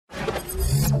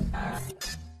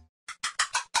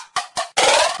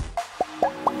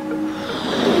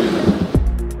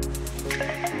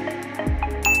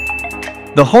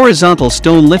The horizontal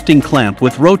stone lifting clamp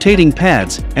with rotating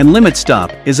pads and limit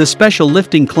stop is a special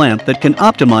lifting clamp that can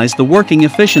optimize the working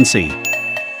efficiency.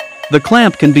 The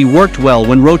clamp can be worked well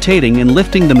when rotating and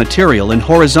lifting the material in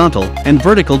horizontal and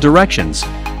vertical directions.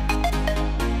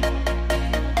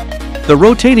 The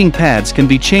rotating pads can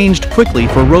be changed quickly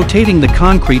for rotating the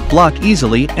concrete block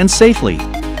easily and safely.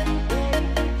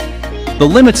 The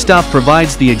limit stop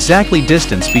provides the exactly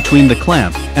distance between the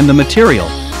clamp and the material,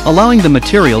 allowing the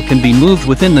material can be moved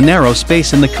within the narrow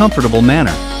space in the comfortable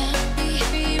manner.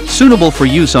 Suitable for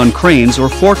use on cranes or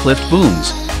forklift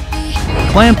booms.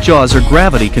 Clamp jaws are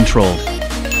gravity controlled.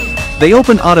 They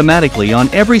open automatically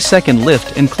on every second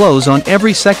lift and close on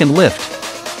every second lift.